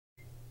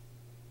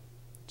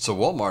So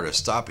Walmart is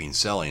stopping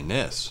selling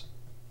this,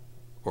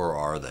 or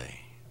are they?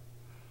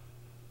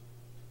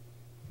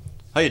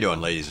 How you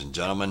doing, ladies and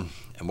gentlemen,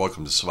 and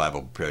welcome to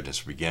Survival Preparedness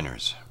for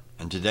Beginners.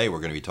 And today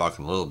we're going to be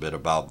talking a little bit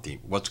about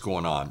what's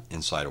going on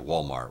inside of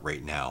Walmart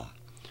right now.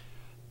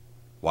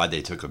 Why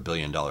they took $1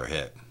 billion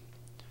hit.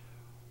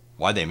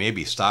 Why they may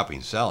be stopping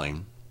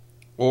selling,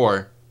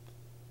 or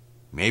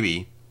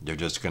maybe they're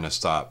just going to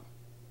stop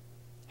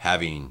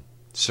having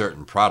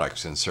certain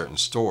products in certain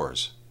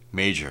stores,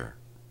 major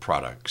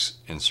products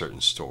in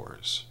certain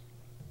stores.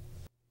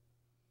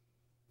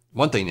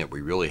 One thing that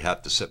we really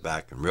have to sit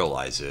back and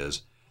realize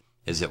is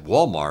that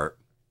Walmart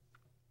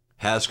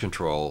has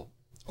control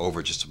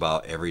over just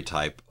about every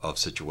type of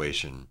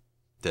situation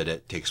that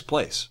it takes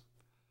place.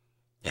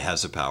 It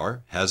has the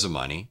power, has the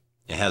money,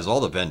 it has all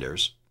the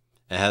vendors,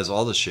 it has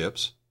all the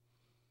ships,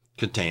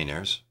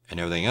 containers, and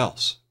everything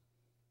else.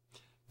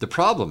 The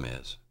problem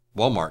is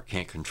Walmart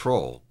can't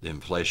control the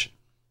inflation.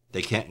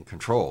 They can't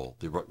control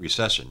the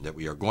recession that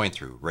we are going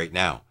through right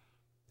now.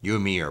 You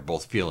and me are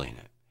both feeling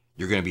it.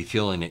 You're going to be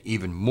feeling it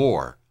even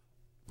more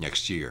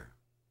next year.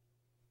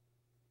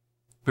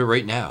 But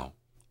right now,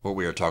 what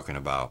we are talking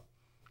about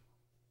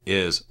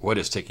is what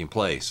is taking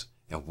place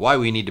and why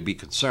we need to be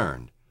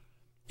concerned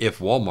if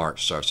Walmart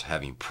starts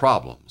having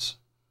problems.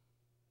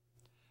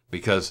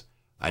 Because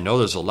I know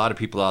there's a lot of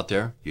people out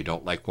there, you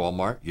don't like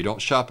Walmart, you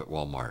don't shop at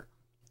Walmart,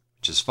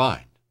 which is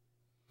fine.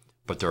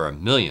 But there are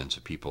millions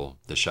of people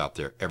that shop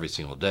there every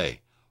single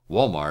day.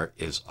 Walmart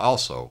is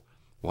also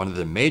one of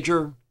the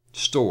major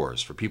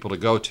stores for people to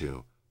go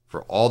to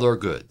for all their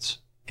goods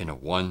in a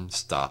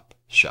one-stop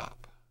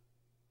shop.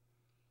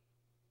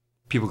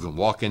 People can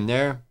walk in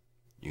there,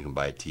 you can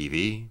buy a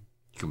TV,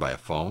 you can buy a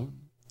phone,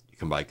 you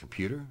can buy a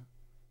computer,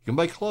 you can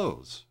buy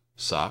clothes,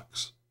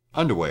 socks,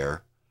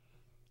 underwear,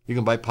 you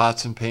can buy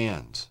pots and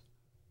pans,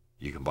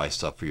 you can buy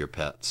stuff for your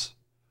pets,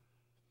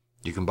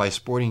 you can buy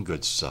sporting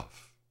goods stuff.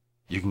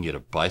 You can get a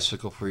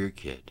bicycle for your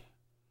kid.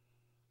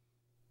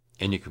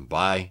 And you can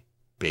buy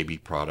baby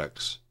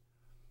products.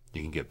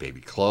 You can get baby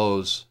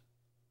clothes.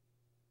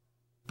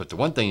 But the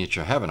one thing that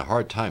you're having a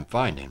hard time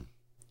finding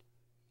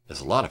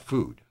is a lot of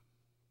food.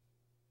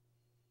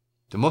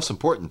 The most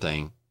important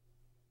thing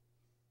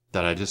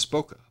that I just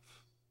spoke of.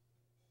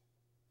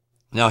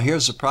 Now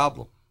here's the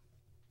problem.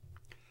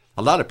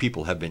 A lot of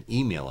people have been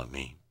emailing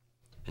me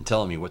and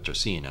telling me what they're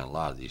seeing in a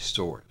lot of these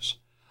stores.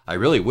 I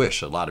really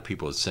wish a lot of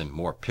people would send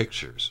more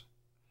pictures,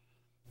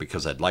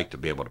 because I'd like to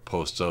be able to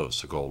post those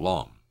to go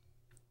along.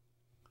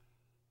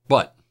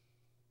 But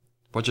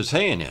what they're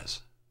saying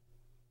is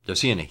they're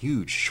seeing a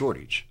huge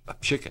shortage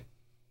of chicken.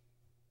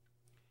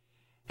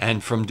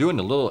 And from doing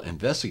a little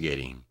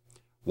investigating,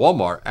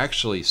 Walmart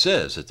actually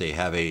says that they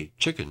have a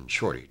chicken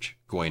shortage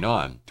going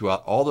on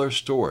throughout all their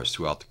stores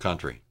throughout the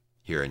country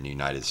here in the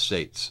United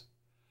States.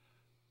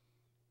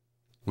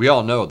 We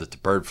all know that the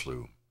bird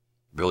flu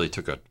really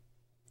took a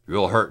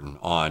real hurting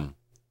on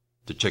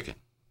the chicken.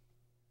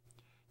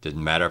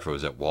 Didn't matter if it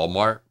was at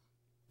Walmart,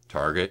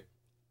 Target,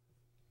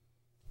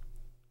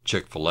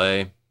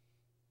 Chick-fil-A,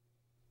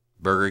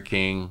 Burger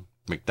King,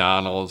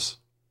 McDonald's.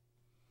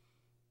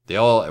 They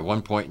all, at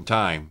one point in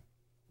time,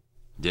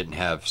 didn't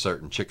have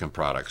certain chicken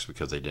products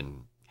because they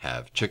didn't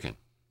have chicken.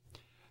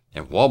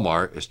 And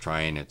Walmart is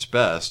trying its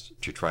best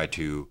to try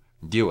to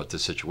deal with the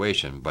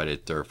situation,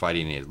 but they're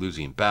fighting a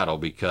losing battle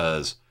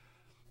because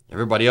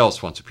everybody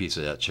else wants a piece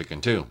of that chicken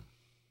too.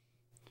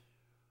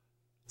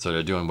 So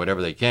they're doing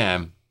whatever they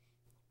can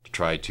to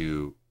try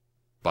to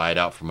buy it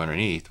out from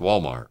underneath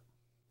Walmart.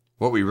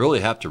 What we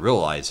really have to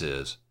realize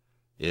is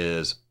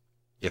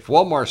if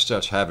Walmart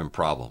starts having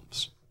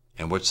problems,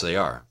 and which they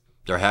are,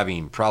 they're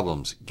having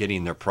problems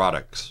getting their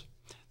products.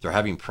 They're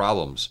having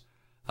problems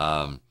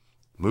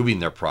moving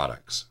their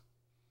products.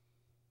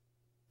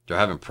 They're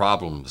having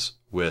problems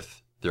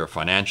with their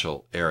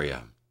financial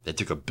area. They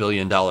took $1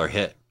 billion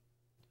hit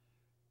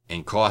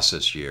in costs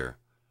this year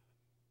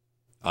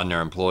on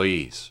their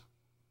employees.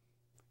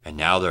 And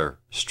now they're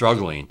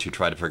struggling to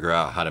try to figure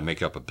out how to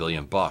make up $1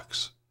 billion.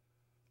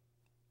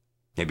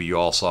 Maybe you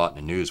all saw it in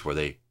the news where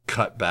they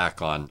cut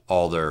back on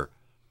all their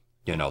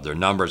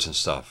numbers and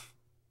stuff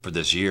for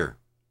this year.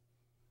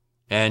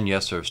 And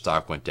yes, their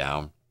stock went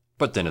down,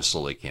 but then it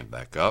slowly came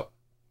back up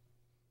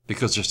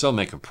because they're still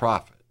making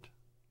profit.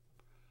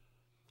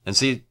 And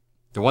see,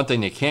 the one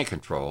thing they can't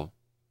control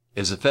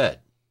is the Fed.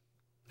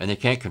 And they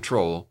can't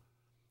control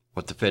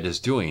what the Fed is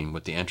doing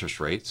with the interest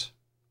rates.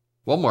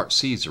 Walmart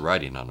sees the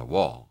writing on the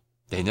wall.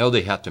 They know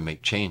they have to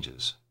make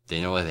changes.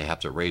 They know they have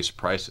to raise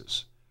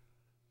prices.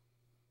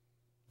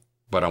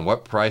 But on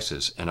what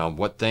prices and on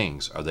what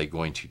things are they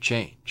going to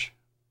change?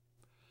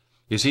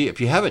 You see, if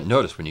you haven't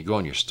noticed when you go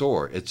in your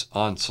store, it's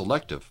on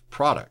selective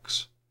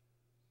products.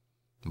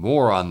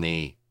 More on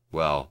the,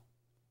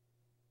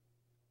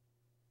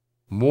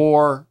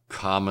 more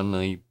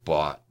commonly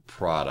bought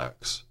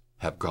products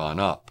have gone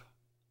up.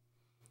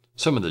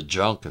 Some of the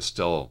junk is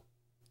still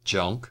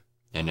junk,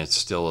 and it's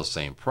still the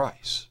same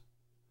price.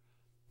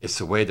 It's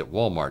the way that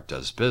Walmart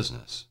does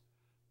business.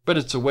 But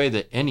it's the way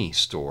that any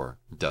store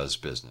does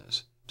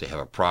business. They have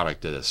a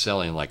product that is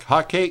selling like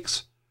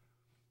hotcakes,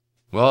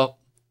 Well,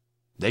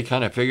 they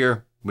kind of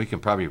figure we can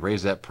probably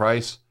raise that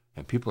price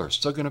and people are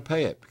still going to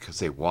pay it because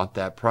they want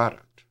that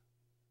product.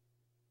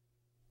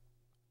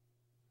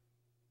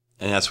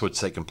 And that's what's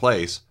taking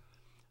place,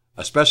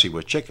 especially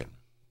with chicken.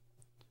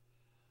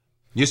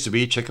 Used to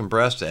be chicken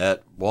breast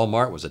at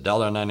Walmart was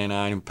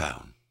 $1.99 a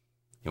pound.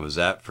 It was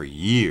that for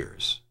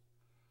years.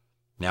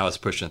 Now it's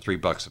pushing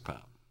 $3 a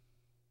pound.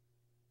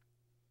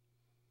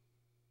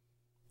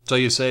 So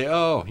you say,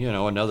 oh,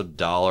 another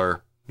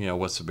dollar,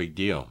 what's the big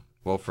deal?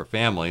 Well, for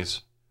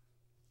families,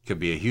 it could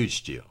be a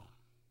huge deal.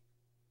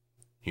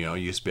 You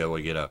used to be able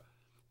to get a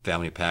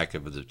family pack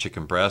of the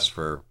chicken breast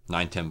for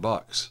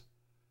 $9-10.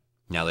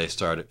 Now they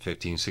start at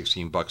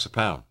 $15-16 a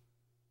pound.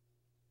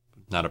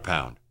 Not a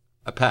pound,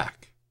 a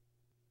pack.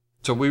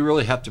 So we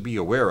really have to be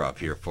aware of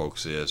here,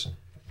 folks, is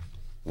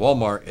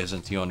Walmart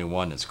isn't the only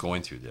one that's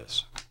going through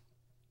this.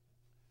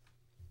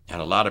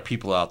 And a lot of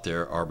people out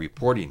there are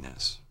reporting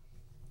this.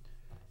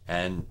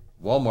 And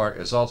Walmart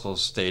is also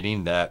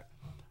stating that,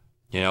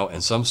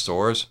 in some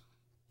stores,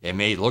 it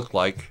may look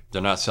like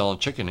they're not selling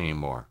chicken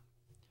anymore.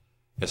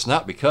 It's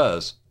not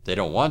because they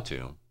don't want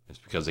to. It's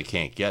because they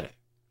can't get it.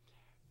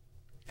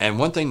 And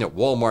one thing that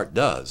Walmart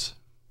does,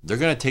 they're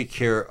going to take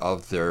care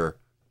of their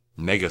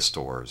mega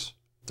stores,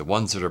 the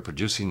ones that are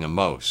producing the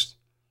most,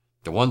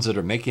 the ones that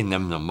are making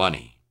them the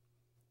money.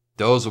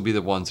 Those will be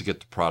the ones that get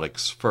the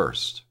products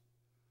first.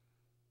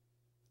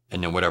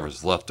 And then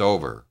whatever's left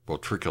over will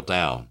trickle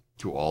down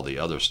to all the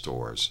other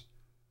stores.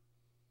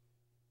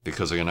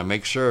 Because they're going to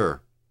make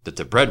sure that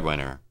the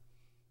breadwinner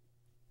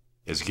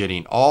is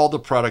getting all the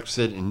products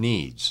that it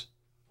needs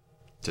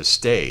to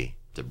stay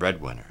the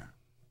breadwinner.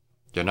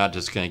 They're not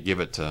just going to give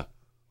it to,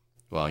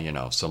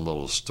 some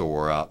little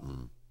store out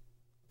in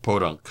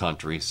podunk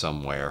country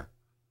somewhere.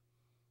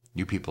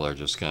 You people are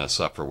just going to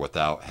suffer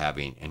without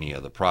having any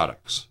of the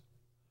products.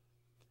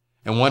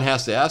 And one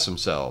has to ask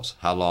themselves,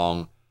 how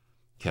long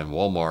can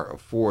Walmart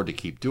afford to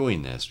keep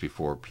doing this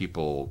before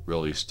people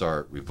really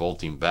start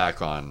revolting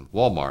back on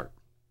Walmart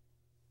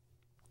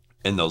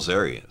in those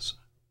areas?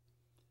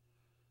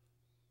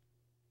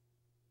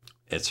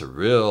 It's a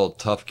real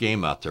tough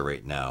game out there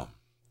right now.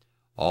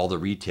 All the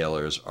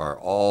retailers are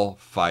all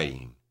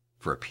fighting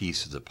for a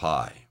piece of the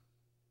pie.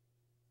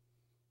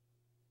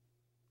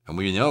 And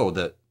we know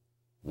that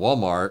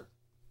Walmart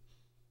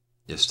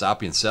is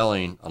stopping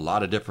selling a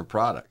lot of different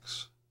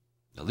products.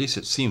 At least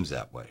it seems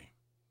that way.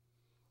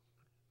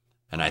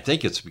 And I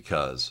think it's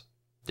because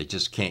they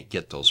just can't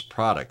get those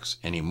products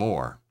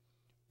anymore,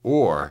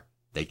 or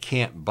they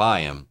can't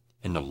buy them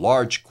in the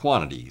large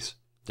quantities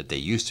that they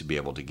used to be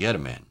able to get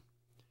them in,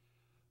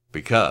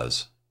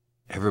 because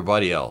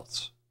everybody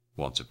else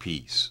wants a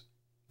piece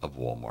of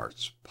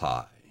Walmart's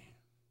pie.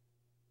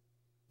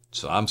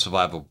 So I'm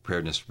Survival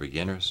Preparedness for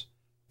Beginners.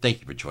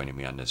 Thank you for joining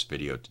me on this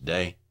video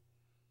today.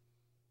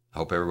 I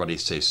hope everybody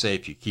stays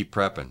safe. You keep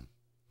prepping.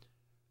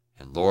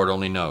 And Lord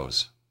only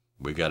knows,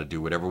 we've got to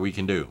do whatever we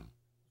can do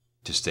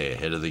to stay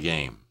ahead of the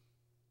game.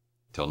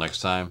 Till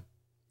next time,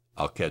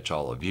 I'll catch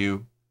all of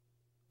you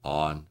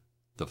on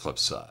the flip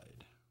side.